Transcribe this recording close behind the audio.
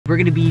We're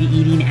gonna be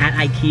eating at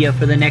IKEA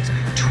for the next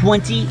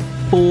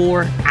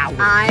 24 hours.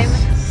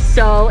 I'm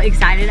so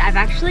excited. I've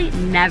actually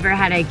never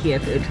had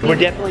IKEA food. We're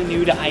definitely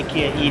new to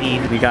IKEA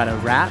eating. We got a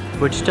wrap,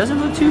 which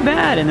doesn't look too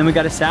bad, and then we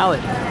got a salad.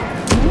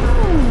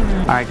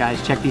 All right,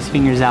 guys, check these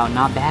fingers out.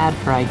 Not bad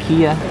for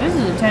IKEA. This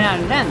is a 10 out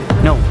of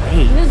 10. No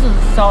way. This is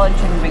a solid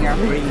chicken finger.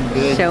 Pretty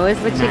good. Show us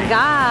what you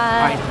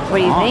got. Right. What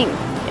do you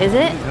think? Is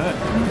it? Good.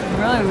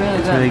 Really, really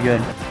It's good. really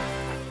good.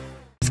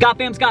 Scott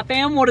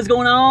fam, what is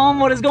going on?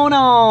 What is going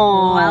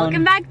on?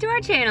 Welcome back to our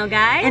channel,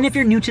 guys. And if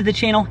you're new to the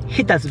channel,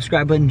 hit that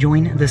subscribe button,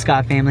 join the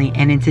Scott family.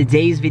 And in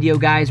today's video,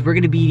 guys, we're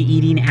gonna be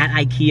eating at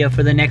IKEA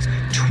for the next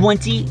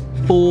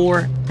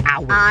 24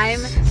 hours. I'm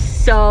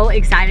so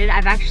excited.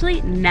 I've actually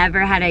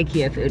never had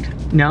IKEA food.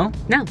 No?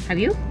 No, have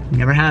you?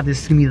 Never have.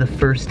 This is gonna be the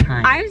first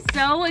time. I'm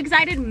so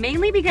excited,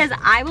 mainly because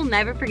I will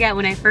never forget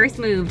when I first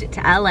moved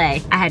to LA.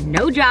 I had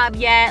no job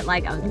yet,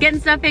 like I was getting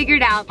stuff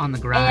figured out. On the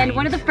grind. And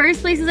one of the first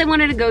places I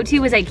wanted to go to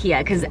was IKEA,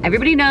 because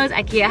everybody knows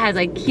IKEA has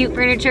like cute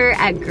furniture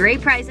at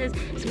great prices.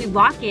 So we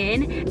walk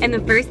in, and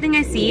the first thing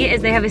I see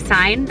is they have a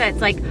sign that's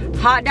like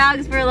hot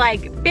dogs for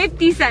like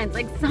 50 cents,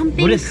 like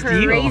something What a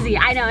steal. crazy.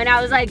 I know, and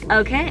I was like,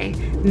 okay,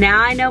 now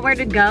I know where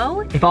to go.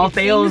 If all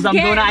fails, I'm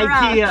going to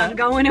IKEA. I'm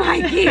going to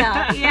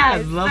IKEA.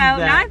 Yes. love so that.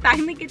 now I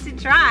finally get to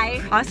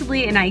try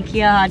possibly an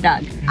IKEA hot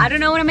dog. I don't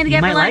know what I'm gonna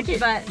get for lunch, like it.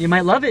 but You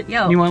might love it.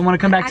 Yo, you might want to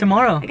come back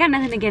tomorrow. I got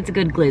nothing against a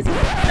good glizzy.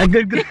 A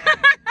good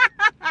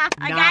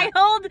Like, I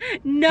hold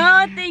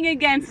nothing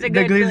against a The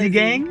good glizzy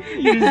gang?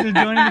 You just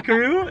joining the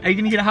crew? Are you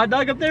gonna get a hot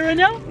dog up there right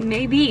now?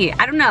 Maybe.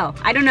 I don't know.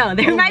 I don't know.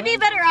 There might be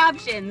better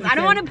options. I Okay.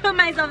 don't want to put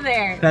myself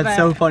there. That's but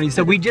so funny.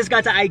 So we just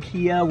got to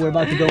IKEA. We're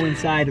about to go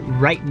inside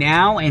right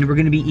now, and we're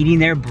gonna be eating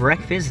their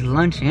breakfast,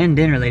 lunch, and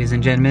dinner, ladies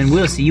and gentlemen.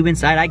 We'll see you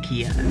inside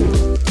IKEA.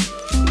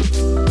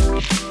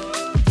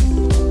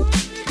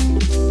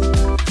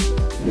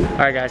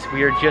 All right, guys,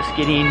 we are just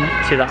getting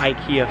to the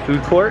IKEA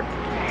food court,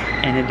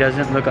 and it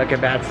doesn't look like a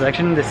bad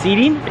selection. The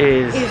seating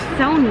is... It's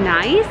so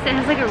nice. It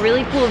has like a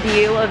really cool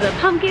view of the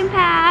pumpkin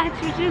patch,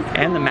 which is cool.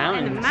 And the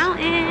mountains. And the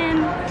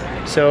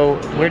mountain. So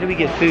where do we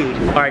get food?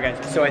 All right,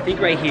 guys, so I think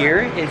right here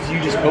is you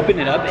just open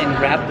it up and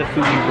grab the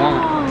food you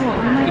want.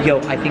 Oh, Yo,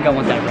 I think I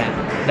want that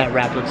wrap. That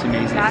wrap looks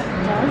amazing. that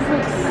does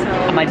look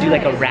so I might do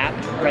like a wrap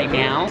right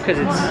now because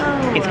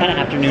it's kind of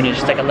afternoonish.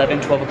 It's like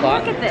 11, 12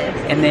 o'clock. Look at this.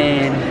 And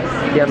then,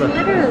 yeah, look.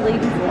 Literally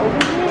just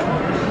open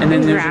it And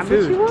then there's your grab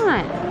food. what you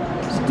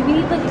want. Do we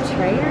need like a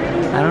tray or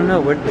anything? I don't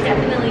know. We're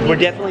Definitely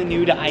definitely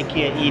new to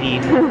IKEA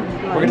eating.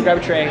 We're gonna grab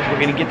a tray. We're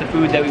gonna get the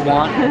food that we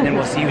want, and then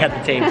we'll see you at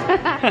the table.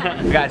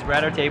 Guys, we're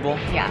at our table.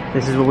 Yeah.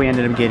 This is what we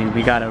ended up getting.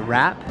 We got a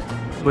wrap,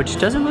 which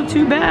doesn't look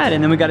too bad,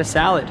 and then we got a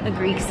salad. A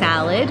Greek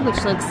salad,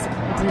 which looks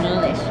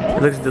delicious.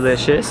 It looks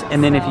delicious.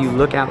 And then if you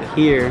look out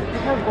here, Look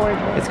how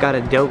gorgeous. it's got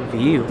a dope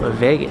view of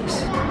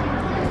Vegas.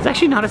 It's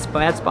actually not a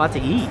bad spot to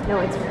eat. No,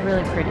 it's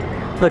really pretty.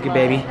 Look it,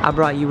 baby. I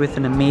brought you with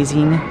an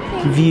amazing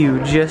view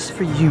just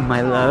for you,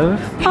 my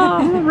love.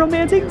 Oh,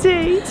 romantic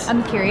date.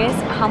 I'm curious,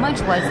 how much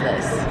was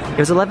this? It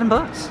was 11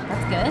 bucks.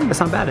 That's good. That's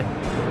not bad.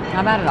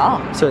 Not bad at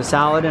all. So a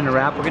salad and a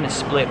wrap. We're gonna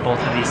split both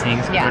of these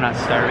things because Yeah. we're not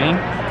starving.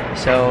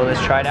 So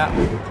let's try it out.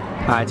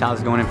 All right, Tyler's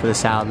going in for the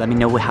salad. Let me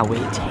know how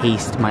it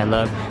tastes, my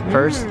love.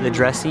 First, the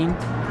dressing.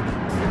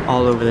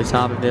 All over the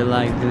top of it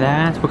like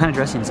that. What kind of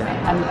dressing is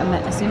that? I'm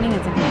assuming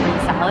it's like a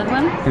Greek salad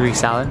one. The Greek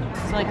salad.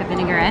 So like a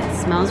vinaigrette.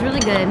 Smells really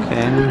good. Okay.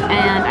 And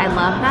I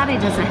love that it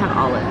doesn't have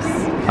olives.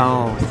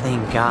 Oh,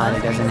 thank God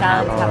it doesn't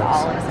have Salads have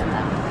olives. olives in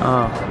them.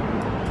 Oh.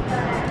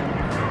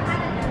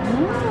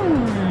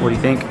 What do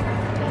you think?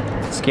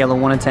 Scale of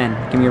 1 to 10.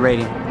 Give me a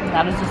rating.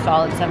 That is a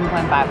solid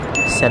 7.5.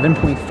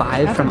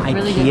 7.5 from a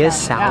really good IKEA's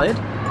salad.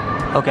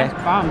 salad? Okay.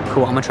 That's bomb.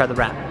 Cool, I'm gonna try the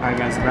wrap. All right,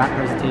 guys, the wrap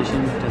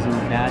presentation doesn't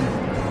look bad.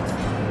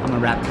 I'm a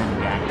wrap kind of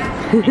guy.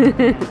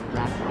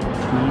 Wrap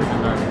between,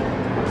 I love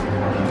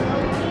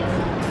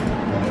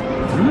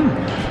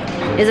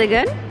it. Is it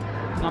good?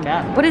 Not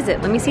bad. What is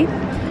it? Let me see.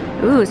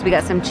 Ooh, so we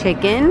got some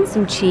chicken,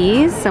 some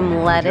cheese,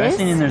 some lettuce.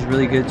 Dressing in there's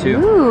really good too.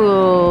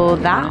 Ooh,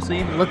 that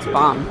Honestly, looks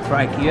bomb. For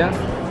IKEA,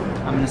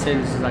 I'm gonna say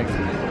this is like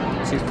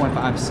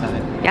 6.5,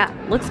 7. Yeah,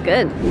 looks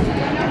good.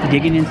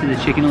 Digging into the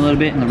chicken a little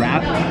bit and the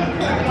wrap,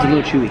 it's a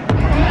little chewy.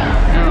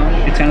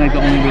 It's kind of like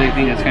the only really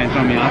thing that's kind of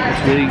throwing me off.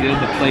 It's really good.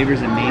 The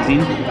flavor's amazing.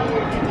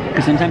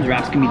 Because sometimes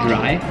wraps can be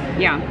dry.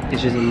 Yeah.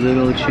 It's just a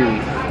little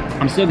chewy.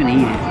 I'm still gonna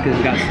eat it because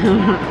it's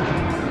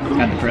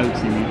got the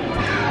protein in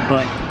it.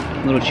 But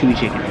a little chewy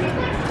chicken.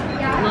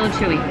 A little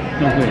chewy.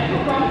 Not good.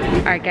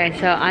 All right, guys,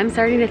 so I'm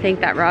starting to think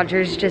that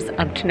Roger's just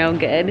up to no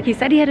good. He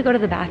said he had to go to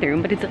the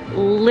bathroom, but it's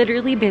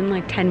literally been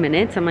like 10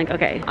 minutes. I'm like,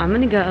 okay, I'm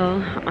gonna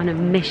go on a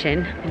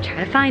mission and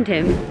try to find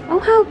him. Oh,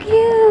 how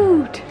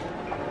cute.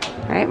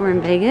 All right, we're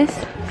in Vegas.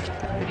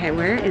 Okay,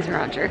 where is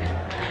Roger?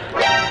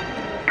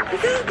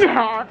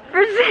 Stop.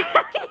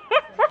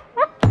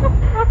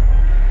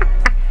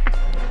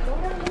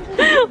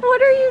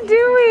 What are you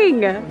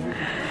doing?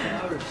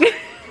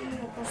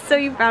 So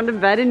you found a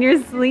bed and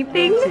you're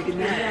sleeping?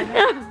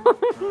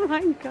 Oh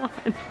my God.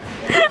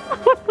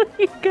 Oh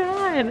my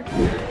God.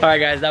 All right,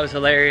 guys, that was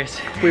hilarious.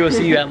 We will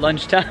see you at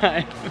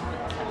lunchtime.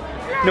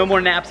 No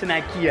more naps in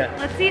IKEA.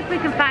 Let's see if we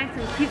can find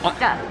some cute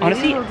stuff. Maybe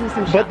Honestly, we'll do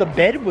some but the shopping.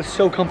 bed was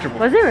so comfortable.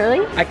 Was it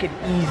really? I could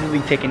easily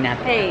take a nap.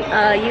 Hey,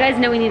 you guys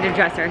know we need a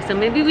dresser, so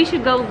maybe we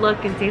should go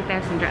look and see if they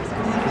have some dressers.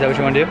 Is that what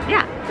you want to do?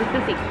 Yeah, let's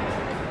go see.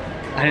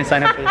 I didn't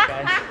sign up for this,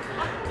 guys.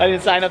 I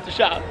didn't sign up to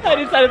shop. I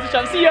didn't sign up to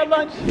shop. See you at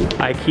lunch.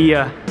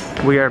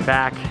 IKEA, we are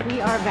back.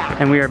 We are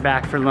back. And we are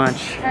back for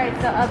lunch. All right,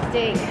 so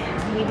update.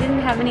 We didn't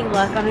have any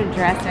luck on a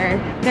dresser.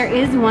 There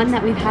is one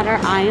that we've had our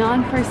eye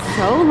on for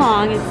so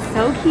long. It's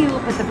so cute,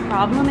 but the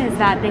problem is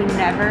that they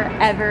never,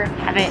 ever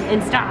have it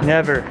in stock.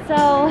 Never. So,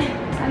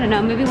 I don't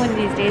know, maybe one of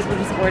these days we'll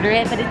just order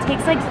it, but it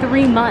takes like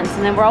 3 months,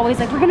 and then we're always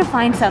like, we're gonna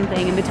find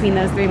something in between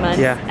those 3 months.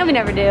 Yeah. And we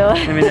never do.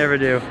 And we never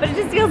do. But it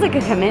just feels like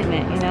a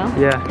commitment, you know?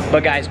 Yeah.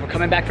 But guys, we're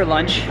coming back for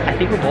lunch. I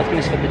think we're both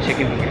gonna split the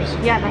chicken fingers.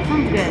 Yeah, that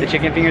sounds The good.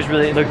 chicken fingers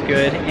really look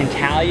good. And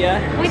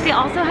Talia, Wait, they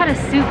also had a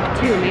soup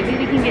too. Maybe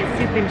we can get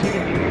soup and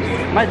chicken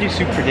fingers. might do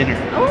soup for dinner.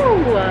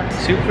 Oh!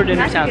 Soup for dinner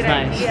That's a sounds good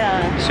nice.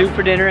 idea. Soup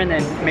for dinner and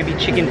then maybe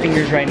chicken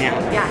fingers right now.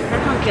 Yeah,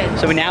 that sounds good.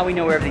 So now we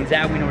know where everything's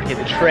at. We know where to get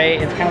the tray.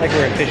 It's kind of like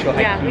we're official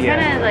Yeah, IKEA. we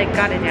kind of like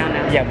got it down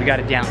now. Yeah, we got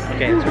it down.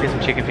 Okay, let's go get some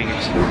chicken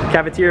fingers.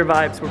 Cafeteria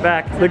vibes, we're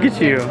back. Look at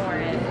you.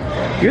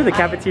 You're the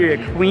cafeteria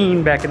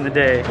queen back in the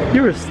day.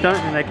 You were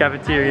stunting in that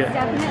cafeteria.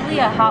 Definitely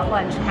a hot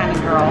lunch kind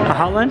of girl. A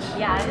hot lunch?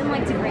 Yeah, I didn't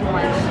like to bring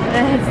lunch.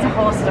 That's the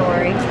whole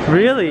story.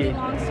 Really?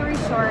 Long story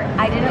short,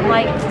 I didn't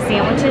like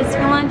sandwiches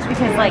for lunch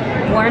because like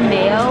warm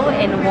mayo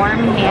and warm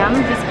ham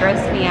just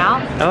grossed me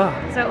out. Oh.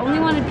 So I only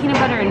wanted peanut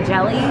butter and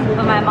jelly,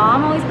 but my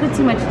mom always put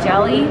too much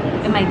jelly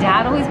and my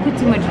dad always put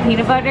too much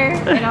peanut butter.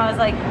 And I was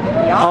like,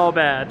 y'all, All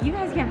bad. you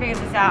guys can't figure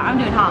this out. I'm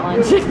doing hot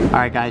lunch. All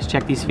right, guys,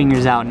 check these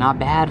fingers out. Not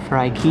bad for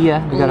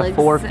IKEA. We got a Looks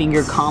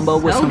 4-finger combo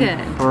with so some good.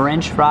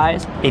 French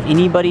fries. If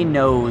anybody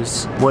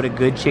knows what a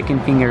good chicken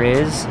finger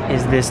is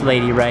this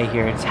lady right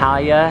here,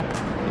 Talia.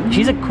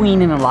 She's a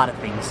queen in a lot of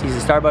things. She's a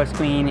Starbucks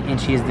queen,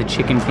 and she is the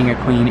chicken finger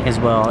queen as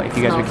well, if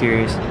you guys were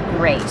curious.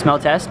 Great. Smell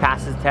test,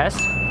 passes the test.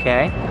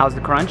 Okay, how's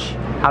the crunch?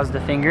 How's the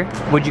finger?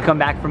 Would you come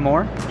back for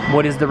more?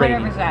 What is the rating?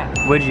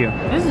 100%. Would you?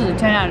 This is a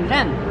 10 out of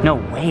 10. No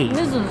way.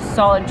 This is a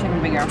solid chicken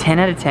finger. 10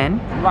 out of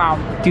 10? Wow.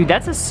 Dude,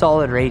 that's a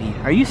solid rating.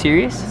 Are you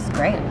serious? This is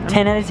great.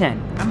 10 out of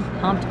 10. I'm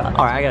pumped about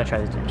All right, I gotta try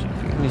this chicken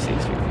finger. Let me see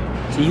this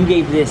finger. So you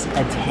gave this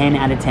a 10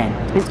 out of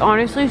 10. It's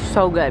honestly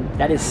so good.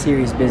 That is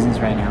serious business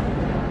right now.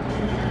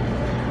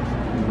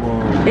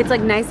 Whoa. It's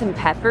like nice and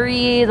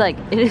peppery. Like,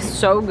 it is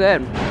so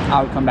good.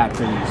 I would come back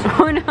for these.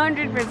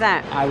 100%.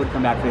 I would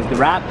come back for these. The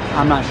wrap,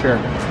 I'm not sure.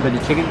 But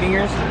the chicken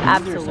fingers, these are some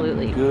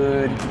Absolutely.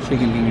 good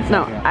chicken fingers.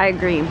 No, right here. I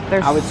agree.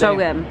 They're I would so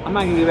say, good. I'm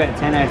not gonna give it a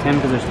 10 out of 10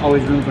 because there's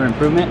always room for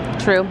improvement.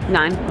 True.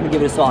 9. I'm gonna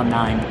give it a solid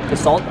 9. The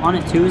salt on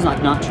it too is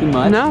like not too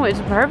much. No, it's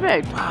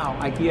perfect. Wow,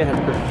 IKEA has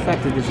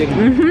perfected the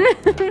chicken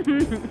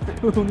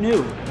fingers. Who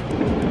knew?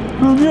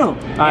 Who knew? All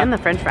right, And the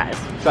french fries.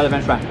 try the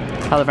french fry.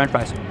 How are the french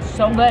fries?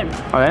 So good.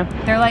 Are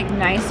they? They're like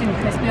nice and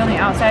crispy on the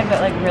outside,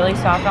 but like really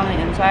soft on the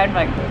inside.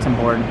 Like, That's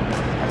important.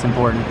 That's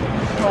important.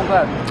 so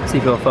good. See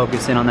if you'll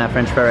focus in on that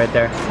french fry right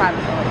there. Try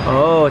it.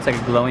 Oh, it's like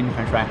a glowing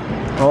french fry.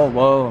 Oh,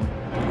 whoa.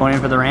 Going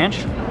in for the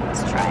ranch?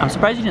 Let's try I'm it.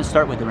 surprised you didn't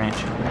start with the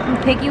ranch.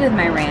 I'm picky with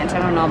my ranch. I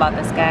don't know about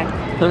this guy.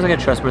 Looks like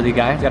a trustworthy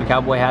guy. He's got a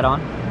cowboy hat on.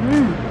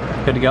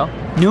 Good to go.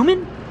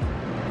 Newman?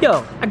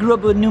 Yo, I grew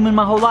up with Newman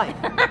my whole life.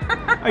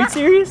 Are you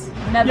serious?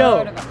 Never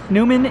heard of him.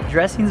 Newman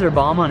dressings are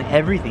bomb on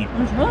everything.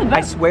 It's really good.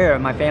 I swear,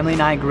 my family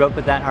and I grew up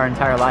with that our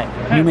entire life.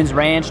 Newman's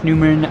Ranch,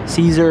 Newman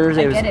Caesars.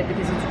 I get it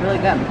because it's really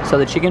good. So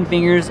the chicken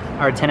fingers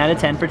are a 10 out of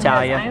 10 for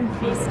Talia. I am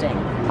feasting.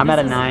 I'm at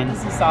a 9.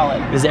 This is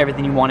solid. This is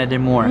everything you wanted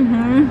and more.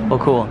 Well,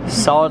 cool.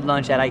 Solid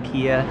lunch at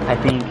IKEA. I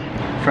think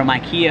from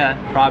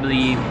IKEA,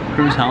 probably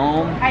cruise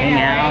home, hang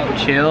out,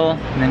 chill,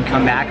 and then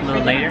come back a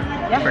little later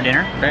for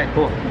dinner. Very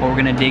cool. Well, we're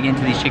gonna dig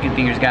into these chicken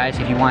fingers, guys.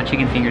 If you want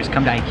chicken fingers,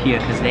 come to IKEA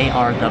because they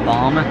are the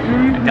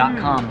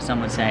bomb.com,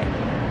 some would say.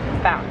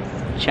 Bounce.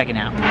 Check it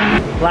out.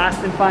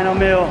 Last and final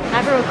meal.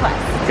 I have a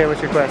request. Okay,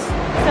 what's your request?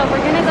 So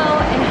we're gonna go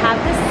and have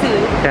the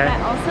soup. Okay. But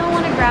I also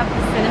want to grab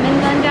the cinnamon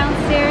bun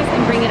downstairs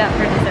and bring it up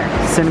for dessert.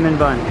 Cinnamon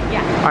bun.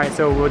 Yeah. All right,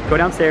 so we'll go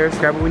downstairs,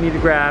 grab what we need to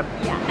grab.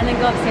 Yeah, and then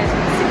go upstairs for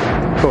the soup.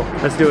 Cool,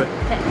 let's do it.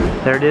 Okay.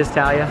 There it is,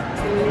 Talia.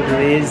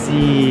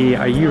 Lizzie,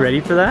 are you ready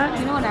for that?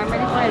 You know what I'm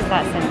ready for is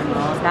that cinnamon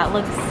roll. That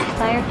looks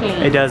fire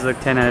flames. It does look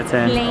 10 out of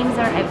 10. Flames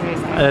are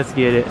everywhere. Let's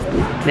get it.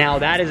 Now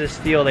that is a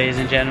steal, ladies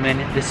and gentlemen.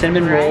 The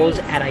cinnamon rolls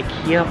at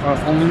IKEA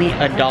are only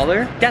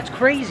 $1. That's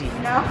crazy.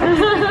 No.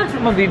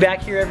 I'm gonna be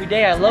back here every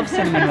day. I love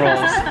cinnamon rolls.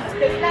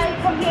 Date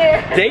night from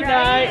here. Date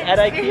night at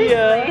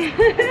IKEA.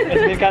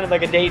 It's been kind of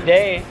like a date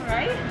day.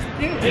 Right?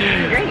 Dude, this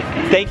is great.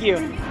 Thank you.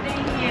 Thank you.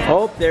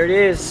 Oh, there it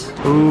is.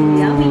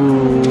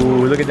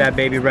 Ooh, look at that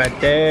baby right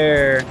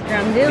there.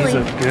 Drum These dilly.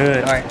 look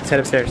good. All right, let's head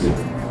upstairs.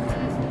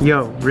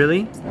 Yo,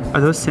 really?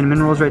 Are those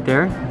cinnamon rolls right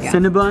there? Yeah.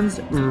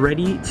 Cinnabuns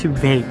ready to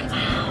bake.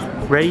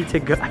 Ready to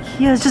go.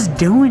 IKEA is just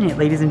doing it,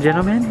 ladies and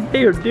gentlemen.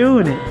 They are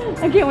doing it.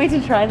 I can't wait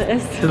to try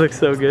this. It looks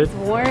so good.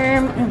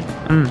 Warm.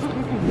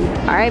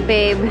 All right,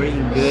 babe. We're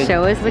eating good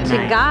Show us what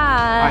tonight. you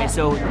got. All right,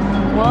 so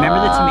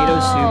remember the tomato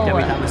soup that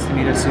we thought was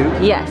tomato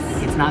soup? Yes.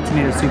 It's not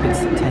tomato soup, it's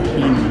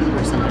tahini.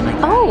 or something like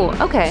that. Oh,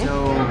 okay.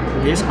 So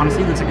this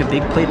honestly looks like a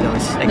big plate though.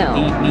 It's like 8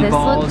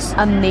 meatballs. This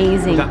looks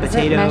amazing. We got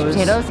potatoes. Mashed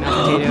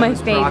potatoes. My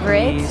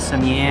favorite. Broccoli,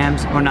 some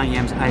yams, or not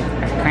yams,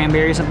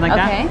 cranberry or something like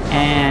that.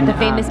 And the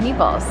famous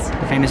meatballs.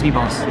 The famous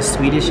meatballs. The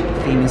Swedish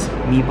famous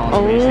meatballs.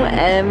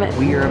 OMG.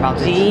 We are about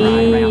to try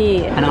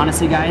right now. And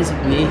honestly, guys,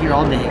 we ate here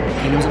all day,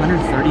 and it was under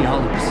 $30.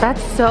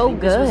 That's so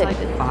good. This was like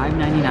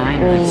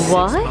 $5.99 or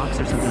like $6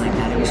 or something like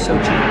that. It was so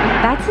cheap.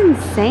 That's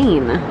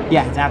insane.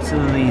 Yeah, it's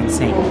absolutely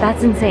insane.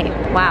 That's insane.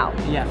 Wow.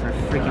 Yeah, for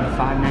freaking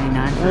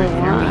 $5.99 for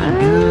dinner. We eat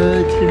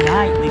good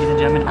tonight, ladies and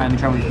gentlemen. All right, let me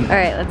try with you. All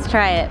right, let's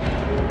try it.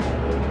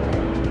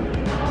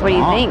 What do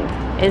you think?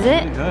 Is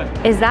it? Really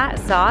good. Is that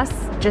sauce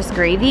just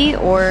gravy,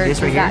 or does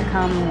that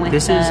come with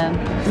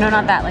no,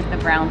 not that, like the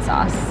brown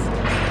sauce?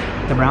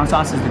 The brown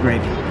sauce is the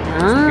gravy.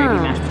 It's the gravy,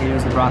 mashed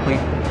potatoes, the broccoli.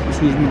 The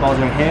Swedish meatballs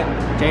are a hit.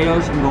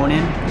 Potatoes, I'm going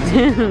in.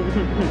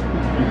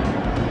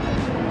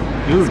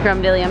 Dude,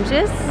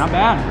 scrumdiddlyumptious. Not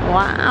bad.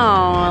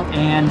 Wow.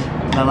 And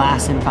the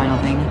last and final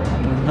thing,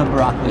 the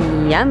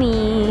broccoli.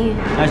 Yummy.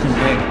 Nice and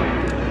big.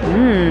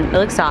 It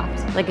looks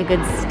soft, like a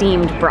good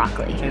steamed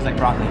broccoli. Tastes like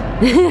broccoli.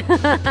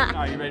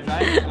 Are you ready to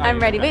try it? I'm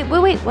ready.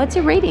 Wait, what's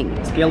your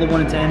rating? Scale of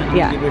 1 to 10, I'm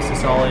gonna give this a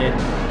solid,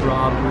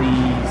 probably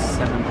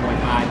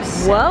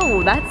 7.5.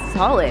 Whoa, that's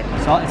solid.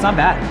 So it's not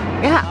bad.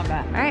 Yeah. It's not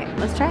bad. All right,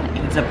 let's try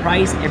it. It's a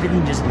price,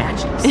 everything just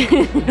matches.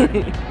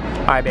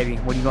 All right, baby,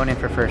 what are you going in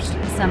for first?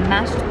 Some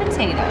mashed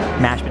potatoes.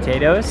 Mashed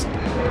potatoes?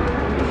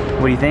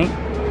 What do you think?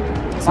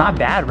 It's not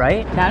bad,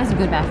 right? That is a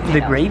good mashed potato.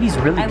 The gravy's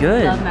really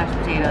good. I love mashed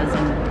potatoes,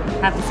 and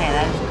I have to say,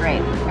 that is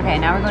great. Okay,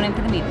 now we're going in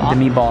for the meatball. The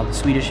meatball, the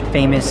Swedish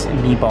famous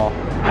meatball.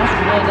 That's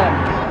really good.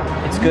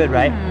 It's good,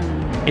 right?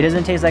 It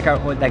doesn't taste like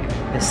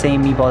the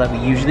same meatball that we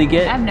usually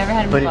get. I've never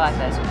had a meatball like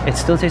this. It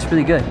still tastes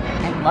really good.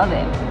 I love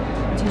it.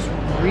 It tastes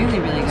really,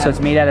 really good. So it's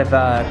made out of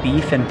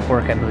beef and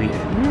pork, I believe.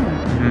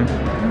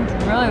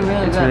 It's really,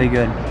 really good. It's really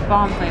good.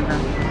 Bomb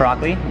flavor.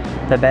 Broccoli,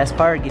 the best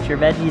part, get your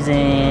veggies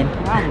in.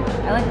 Wow.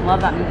 I love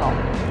that meatball.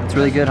 It's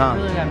really good, huh?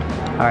 Really good.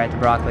 All right, the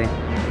broccoli.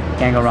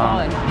 Can't go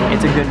wrong. Solid.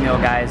 It's a good meal,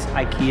 guys.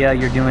 IKEA,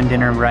 you're doing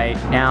dinner right.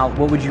 Now,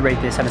 what would you rate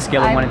this? Have a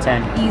scale of 1 to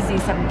 10. Easy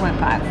 7.5.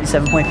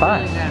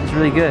 7.5. It's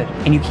really good.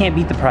 And you can't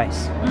beat the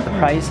price. The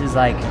price is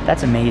like,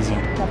 that's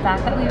amazing. The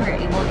fact that we were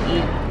able to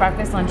eat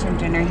breakfast, lunch, and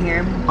dinner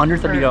here under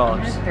 $30.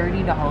 Under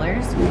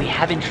 $30. We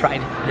haven't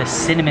tried the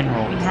cinnamon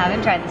rolls. We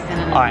haven't tried the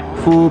cinnamon rolls. All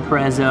right, full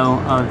prezzo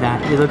of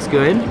that. It looks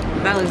good.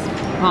 That was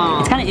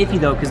bomb. It's kind of iffy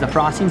though, because the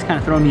frosting's kind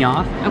of throwing me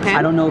off. Okay.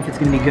 I don't know if it's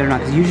gonna be good or not,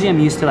 because usually I'm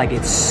used to like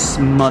it's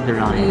smothered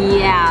on it.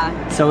 Yeah.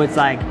 So it's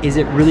like, is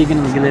it really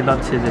gonna live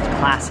up to the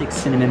classic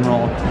cinnamon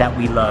roll that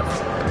we love?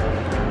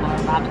 We're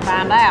about to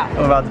find out.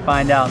 We're about to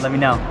find out. Let me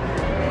know.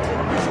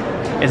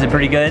 Is it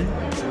pretty good?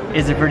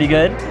 Is it pretty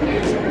good?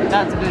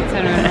 That's a good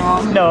cinnamon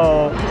roll.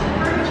 No.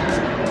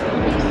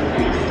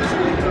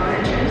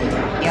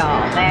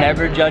 Y'all,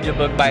 never judge a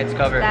book by its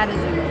cover. That is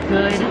a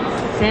good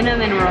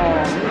cinnamon roll.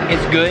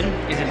 It's good.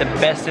 Is it the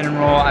best cinnamon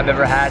roll I've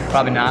ever had?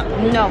 Probably not.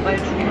 No, but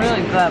it's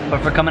really good. But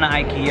if we're coming to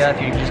IKEA,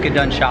 if you just get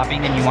done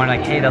shopping and you want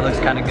like, hey, that looks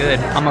kind of good,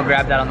 I'm gonna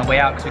grab that on the way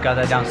out because we got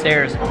that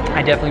downstairs.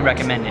 I definitely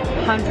recommend it.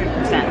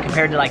 100%.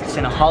 Compared to like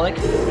Cinnaholic,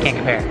 can't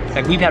compare.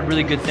 Like we've had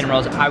really good cinnamon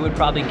rolls. I would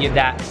probably give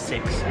that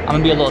 6. I'm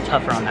gonna be a little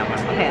tougher on that one.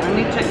 Okay, let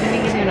me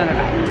give you another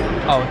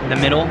bite. Oh, the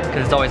middle,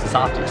 because it's always the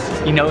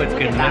softest. You know it's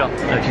good in the middle.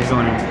 Look, she's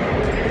going in.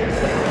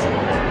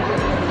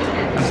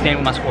 I'm staying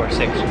with my score,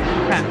 6.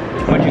 Okay.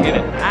 What'd you give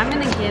it? I'm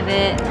gonna give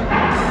it.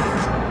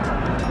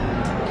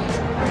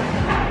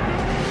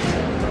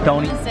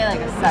 Don't. I'm gonna say like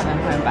a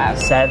 7.5.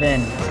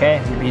 7.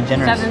 Okay, you're being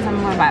generous.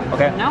 7.5.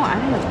 Okay. No, I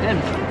think it's good.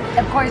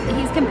 Of course,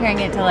 he's comparing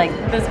it to like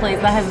this place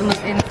that has the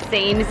most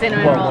insane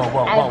cinnamon rolls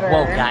ever.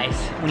 Whoa, guys.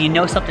 When you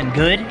know something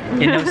good,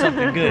 you know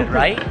something good,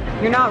 right?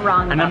 You're not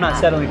wrong. And I'm not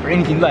settling for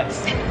anything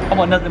less. I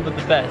want nothing but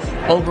the best.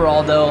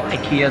 Overall though,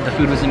 IKEA, the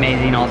food was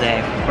amazing all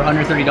day. For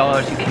under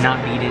 $30, you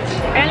cannot beat it.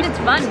 And it's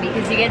fun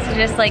because you get to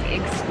just like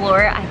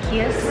explore.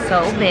 IKEA is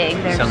so big.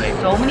 There's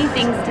so many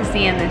things to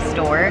see in this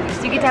store.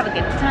 So you get to have a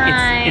good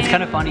time. It's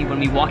kind of funny, when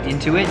we walked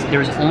into it, there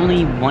was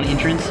only one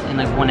entrance and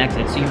like one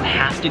exit. So you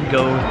have to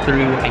go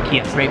through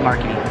IKEA. Great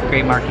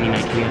marketing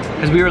IKEA.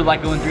 Because we were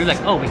like going through like,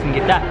 oh, we can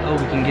get that. Oh,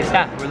 we can get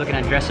that. We're looking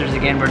at dressers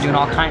again. We're doing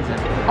all kinds of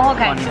it. All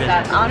kinds of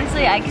stuff.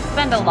 Honestly, I could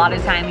spend a lot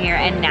of time here,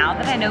 and now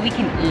that I know we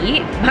can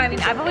eat, I mean,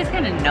 I've always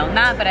kind of known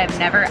that, but I've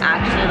never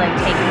actually like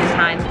taken the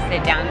time to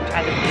sit down and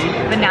try the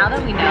food. But now that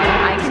we know,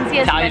 I can see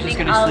us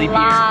spending a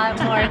lot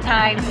more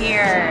time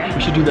here.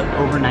 We should do the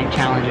overnight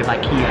challenge of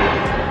IKEA.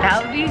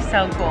 That would be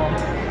so cool.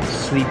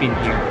 Sleep in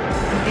here.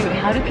 Dude,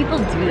 how do people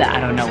do that? I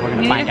don't know. We're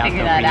gonna find out.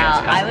 Figure that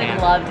out. I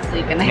would love to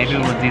sleep in IKEA. Maybe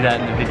we'll do that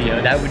in the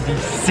video. That would be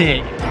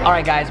sick. All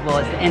right, guys. Well,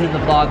 it's the end of the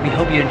vlog. We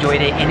hope you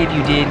enjoyed it, and if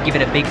you did, give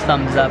it a big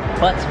thumbs up.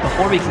 But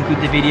before we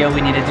conclude the video,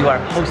 we need to do our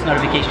post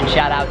notification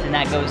shout outs, and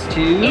that goes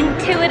to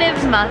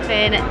Intuitive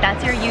Muffin.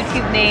 That's your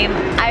YouTube name.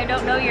 I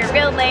don't know your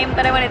real name,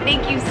 but I want to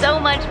thank you so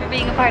much for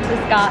being a part of the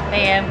Scott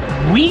fam.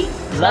 We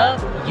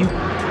love you.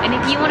 And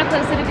if you want a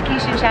post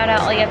notification shout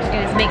out, all you have to do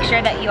is make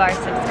sure that you are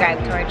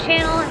subscribed to our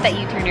channel, that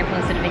you turn your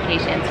post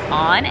notifications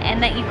on,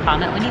 and that you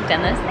comment when you've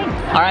done those things.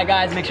 All right,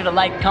 guys, make sure to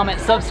like, comment,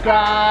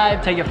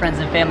 subscribe. Tell your friends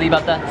and family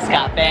about the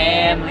Scott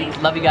family.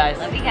 Love you guys.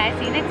 Love you guys.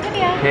 See you next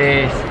video.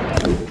 Peace.